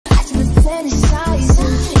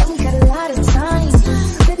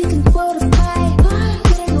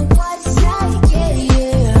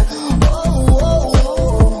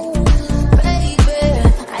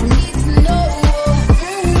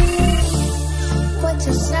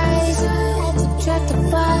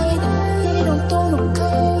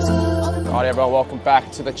Everyone, welcome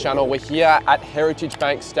back to the channel. We're here at Heritage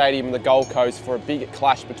Bank Stadium in the Gold Coast for a big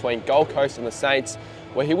clash between Gold Coast and the Saints.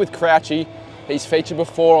 We're here with Crouchy. He's featured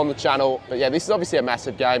before on the channel, but yeah, this is obviously a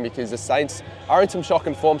massive game because the Saints are in some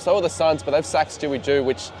shocking form. So are the Suns, but they've sacked Stewie Jew,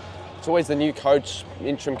 which it's always the new coach,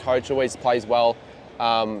 interim coach, always plays well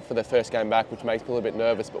for their first game back, which makes me a little bit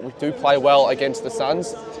nervous. But we do play well against the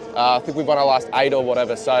Suns. I think we've won our last 8 or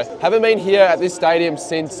whatever. So haven't been here at this stadium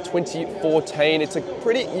since 2014. It's a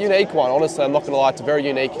pretty unique one, honestly. I'm not going to lie, it's a very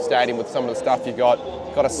unique stadium with some of the stuff you've got.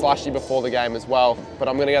 Got a slushy before the game as well. But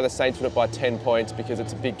I'm going to go the Saints win it by 10 points because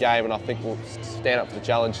it's a big game and I think we'll stand up for the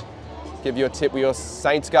challenge. Give you a tip with your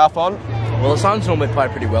Saints scarf on. Well, the Suns normally play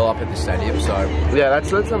pretty well up at this stadium, so... Yeah,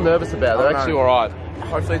 that's what I'm nervous about. They're actually all right.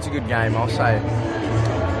 Hopefully it's a good game, I'll say.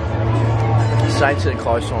 Saints are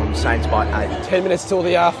close on, Saints by 8. 10 minutes till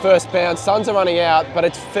the first bounce. Suns are running out, but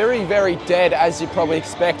it's very, very dead, as you probably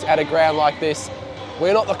expect at a ground like this.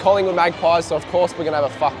 We're not the Collingwood Magpies, so of course we're going to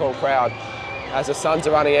have a fuck all crowd as the Suns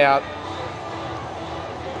are running out.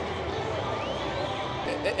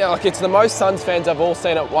 Like, it's the most Suns fans I've all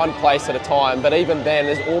seen at one place at a time, but even then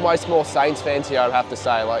there's almost more Saints fans here, I'd have to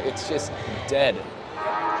say. Like, it's just dead.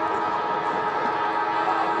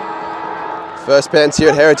 First bounce here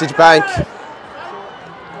at Heritage Bank.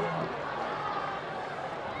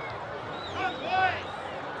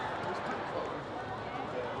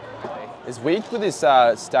 It's weird with this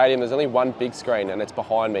stadium, there's only one big screen and it's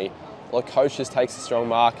behind me. The coach just takes a strong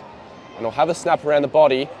mark and he'll have a snap around the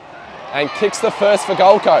body and kicks the first for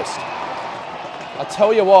Gold Coast. I'll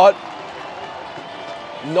tell you what,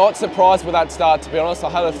 not surprised with that start, to be honest. I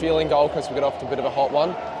had a feeling Gold Coast would get off to a bit of a hot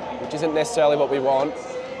one, which isn't necessarily what we want.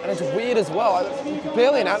 And it's weird as well,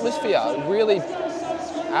 barely an atmosphere, really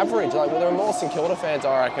average. Like, well, there are more St Kilda fans,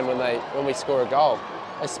 I reckon, when we score a goal,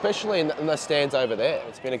 especially in the stands over there.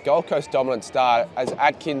 It's been a Gold Coast dominant start as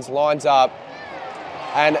Atkins lines up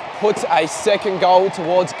and puts a second goal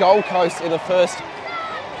towards Gold Coast in the first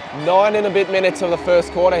 9 and a bit minutes of the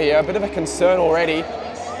first quarter here. A bit of a concern already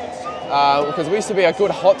because we used to be a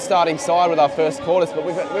good hot starting side with our first quarters, but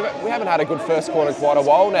we haven't had a good first quarter in quite a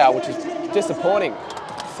while now, which is disappointing.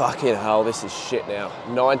 Fucking hell, this is shit now.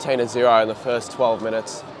 19-0 in the first 12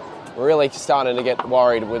 minutes. We're really starting to get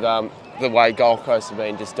worried with the way Gold Coast have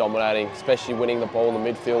been just dominating, especially winning the ball in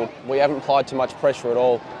the midfield. We haven't applied too much pressure at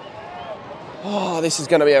all. Oh, this is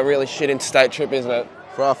going to be a really shit interstate trip, isn't it?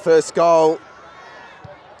 For our first goal,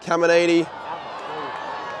 Caminiti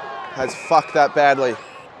has fucked that badly.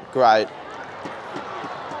 Great.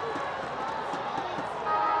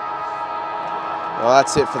 Well,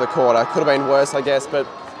 that's it for the quarter. Could have been worse, I guess, but,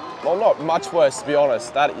 well, not much worse, to be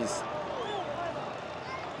honest. That is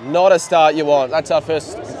not a start you want. That's our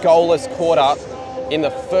first goalless quarter in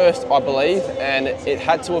the first, I believe, and it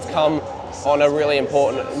had to have come on a really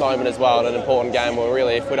important moment as well, an important game where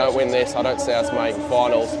really, if we don't win this, I don't see us making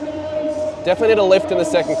finals. Definitely need a lift in the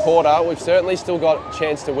second quarter. We've certainly still got a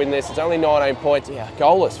chance to win this. It's only 19 points. Yeah,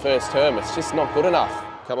 goalless first term. It's just not good enough.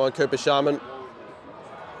 Come on, Cooper Sharman.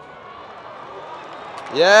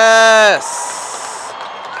 Yes!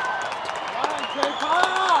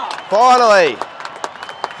 Finally!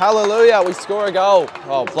 Hallelujah, we score a goal.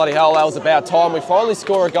 Oh, bloody hell, that was about time. We finally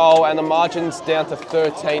score a goal and the margin's down to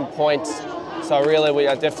 13 points. So really, we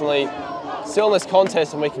are definitely still in this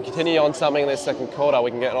contest and we can continue on something in this second quarter. We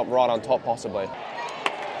can get right on top, possibly.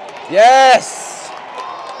 Yes!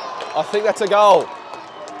 I think that's a goal.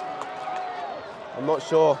 I'm not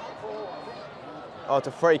sure. Oh, it's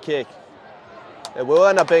a free kick. It will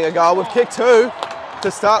end up being a goal. We've kicked 2 to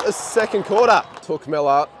start the second quarter. Took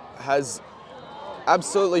Miller has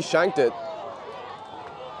absolutely shanked it.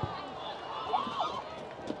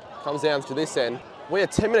 Comes down to this end. We are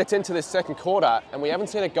 10 minutes into this second quarter and we haven't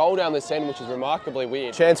seen a goal down this end, which is remarkably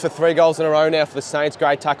weird. Chance for 3 goals in a row now for the Saints.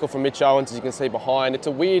 Great tackle from Mitch Owens, as you can see behind. It's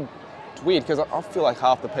weird because I feel like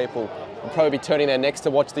half the people will probably be turning their necks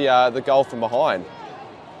to watch the goal from behind.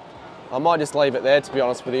 I might just leave it there, to be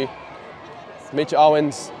honest with you. Mitch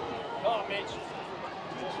Owens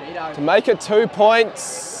to make it 2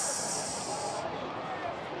 points.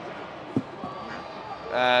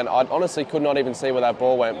 And I honestly could not even see where that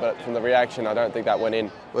ball went, but from the reaction, I don't think that went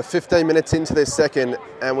in. We're 15 minutes into this second,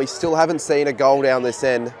 and we still haven't seen a goal down this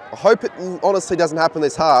end. I hope it honestly doesn't happen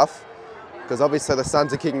this half, because obviously the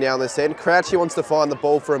Suns are kicking down this end. Crouchy wants to find the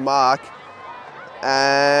ball for a mark,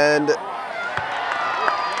 and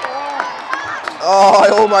Oh,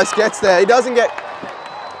 he almost gets there. He doesn't get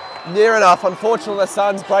near enough. Unfortunately, the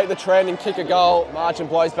Suns break the trend and kick a goal. Margin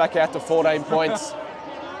blows back out to 14 points.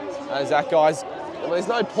 As that guy's, well, there's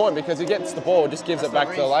no point because he gets the ball, just gives it back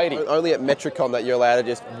to the lady. Only at Metricon that you're allowed to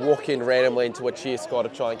just walk in randomly into a cheer squad to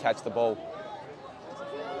try and catch the ball.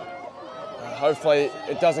 Hopefully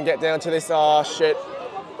it doesn't get down to this. Oh shit,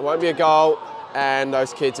 it won't be a goal. And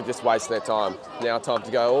those kids have just wasted their time. Now time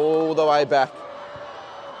to go all the way back.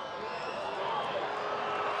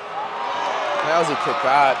 How's he kicked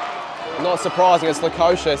that? Not surprising, it's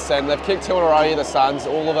Lukosius, and they've kicked 2 in a row here, the Suns.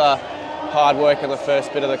 All of the hard work in the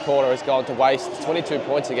first bit of the quarter has gone to waste. It's 22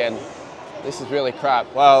 points again. This is really crap.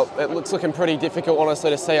 Well, it's looking pretty difficult,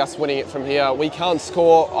 honestly, to see us winning it from here. We can't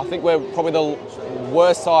score. I think we're probably the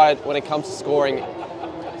worst side when it comes to scoring.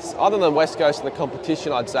 Other than West Coast in the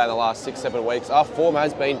competition, I'd say in the last 6-7 weeks, our form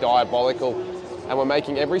has been diabolical, and we're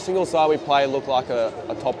making every single side we play look like a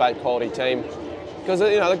top 8 quality team. Because,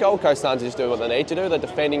 you know, the Gold Coast Suns just do what they need to do. They're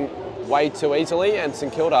defending way too easily, and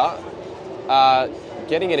St Kilda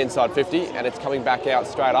getting it inside 50, and it's coming back out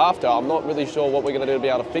straight after. I'm not really sure what we're going to do to be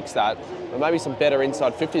able to fix that, but maybe some better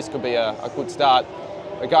inside 50s could be a good start.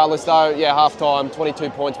 Regardless though, yeah, half time, 22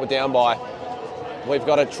 points we're down by. We've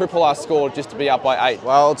got to triple our score just to be up by 8.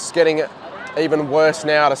 Well, it's getting even worse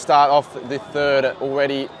now to start off the third.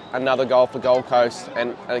 Already another goal for Gold Coast,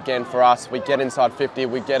 and again for us, we get inside 50,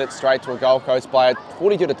 we get it straight to a Gold Coast player.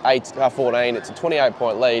 42 to 14, it's a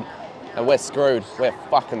 28-point lead, and we're screwed. We're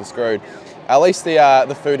fucking screwed. At least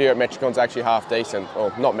the food here at Metricon's actually half decent.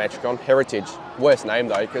 Or not Metricon, Heritage. Worst name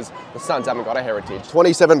though, because the Suns haven't got a Heritage.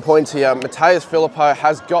 27 points here. Mateus Filippo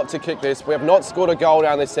has got to kick this. We have not scored a goal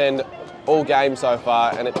down this end all game so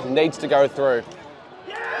far, and it needs to go through.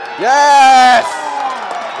 Yes!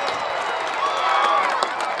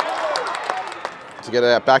 To get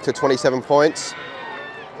it back to 27 points.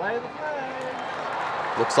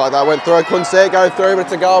 Looks like that went through. I couldn't see it go through, but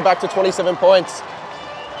it's a goal back to 27 points.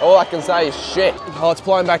 All I can say is shit. Oh, it's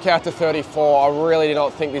blown back out to 34. I really did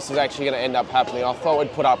not think this is actually going to end up happening. I thought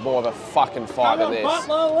we'd put up more of a fucking fight than this.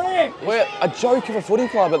 We're a joke of a footy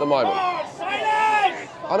club at the moment.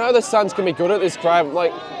 I know the Suns can be good at this crap,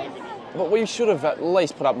 like, but we should have at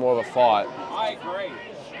least put up more of a fight. I agree.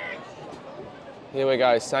 Here we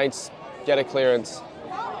go, Saints get a clearance.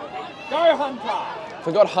 Go Hunter.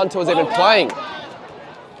 Forgot Hunter was even playing.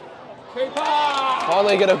 Cooper.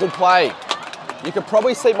 Finally get a good play. You could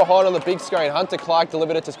probably see behind on the big screen. Hunter Clark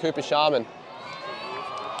delivered it to Cooper Sharman.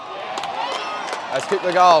 Let's kick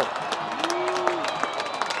the goal.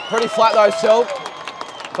 Pretty flat though still,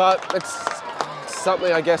 but it's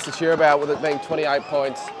something I guess to cheer about with it being 28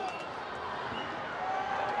 points.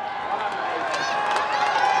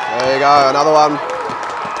 There you go, another one.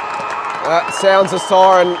 That sounds a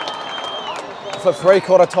siren for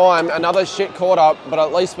 3/4 time. Another shit quarter, but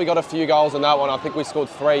at least we got a few goals in that one. I think we scored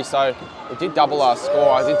 3, so we did double our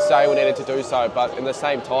score. I did say we needed to do so, but in the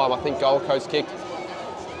same time, I think Gold Coast kicked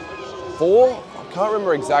 4. I can't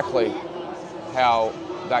remember exactly how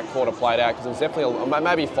that quarter played out, because it was definitely,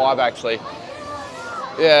 maybe 5 actually.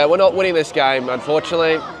 Yeah, we're not winning this game,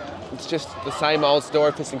 unfortunately. It's just the same old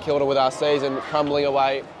story for St Kilda with our season crumbling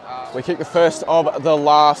away. We kicked the first of the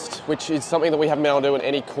last, which is something that we haven't been able to do in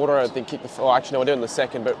any quarter. I think actually no, we're doing the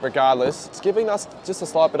second, but regardless, it's giving us just a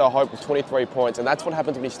slight bit of hope with 23 points, and that's what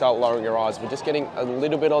happens when you start lowering your eyes. We're just getting a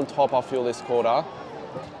little bit on top, I feel, this quarter.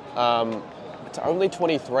 It's only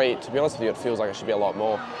 23. To be honest with you, it feels like it should be a lot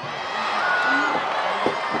more.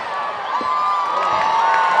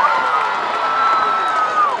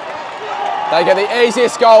 They get the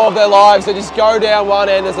easiest goal of their lives. They just go down one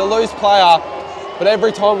end. There's a loose player. But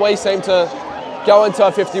every time we seem to go into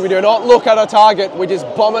a 50, we do not look at a target. We just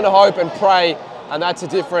bomb and hope and pray. And that's the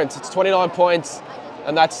difference. It's 29 points.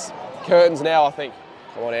 And that's curtains now, I think.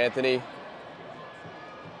 Come on, Anthony.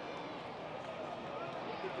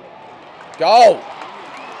 Goal.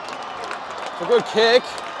 It's a good kick.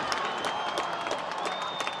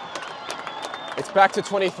 It's back to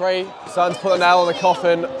 23. Suns put a nail in the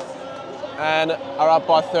coffin and are up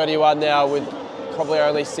by 31 now with probably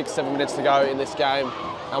only 6-7 minutes to go in this game.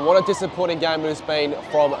 And what a disappointing game it has been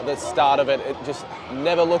from the start of it. It just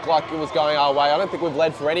never looked like it was going our way. I don't think we've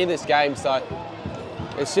led for any of this game, so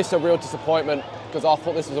it's just a real disappointment, because I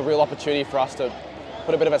thought this was a real opportunity for us to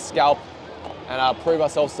put a bit of a scalp and prove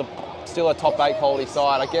ourselves to still a top 8 quality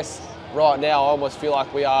side. I guess right now I almost feel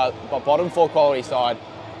like we are a bottom 4 quality side,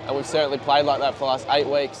 and we've certainly played like that for the last 8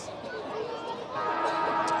 weeks.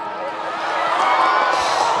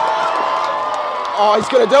 Oh, he's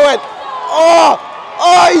going to do it. Oh,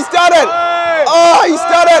 he's done it. Oh, he's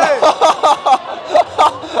done it.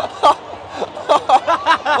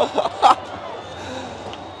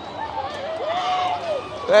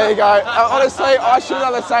 There you go. Honestly, I should have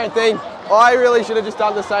done the same thing. I really should have just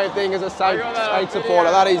done the same thing as a Saints supporter.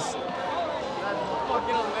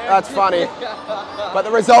 That's funny. But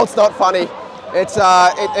the result's not funny.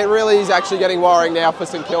 It really is actually getting worrying now for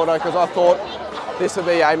St Kilda, because I thought this would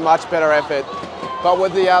be a much better effort. But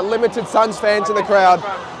with the limited Suns fans in the crowd,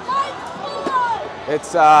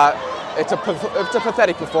 it's a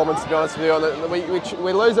pathetic performance, to be honest with you.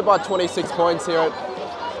 We lose it by 26 points here at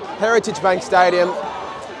Heritage Bank Stadium,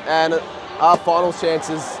 and our final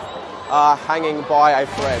chances are hanging by a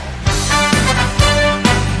thread.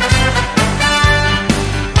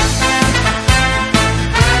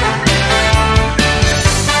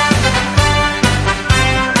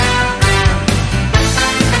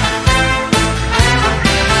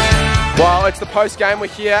 Well, it's the post-game. We're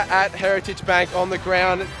here at Heritage Bank on the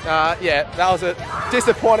ground. Yeah, that was a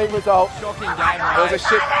disappointing result. Shocking game, mate. It was a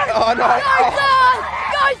shit. Oh no!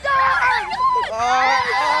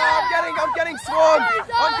 I'm getting swarmed.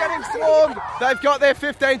 I'm getting swarmed. They've got their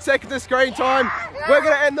 15 seconds of screen time. We're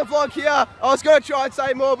going to end the vlog here. I was going to try and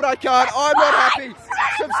say more, but I can't. I'm not happy.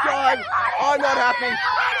 Subscribe. I'm not happy.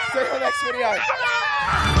 See you in the next video.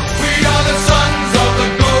 We are the sons of the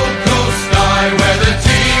Gold Coast sky, where the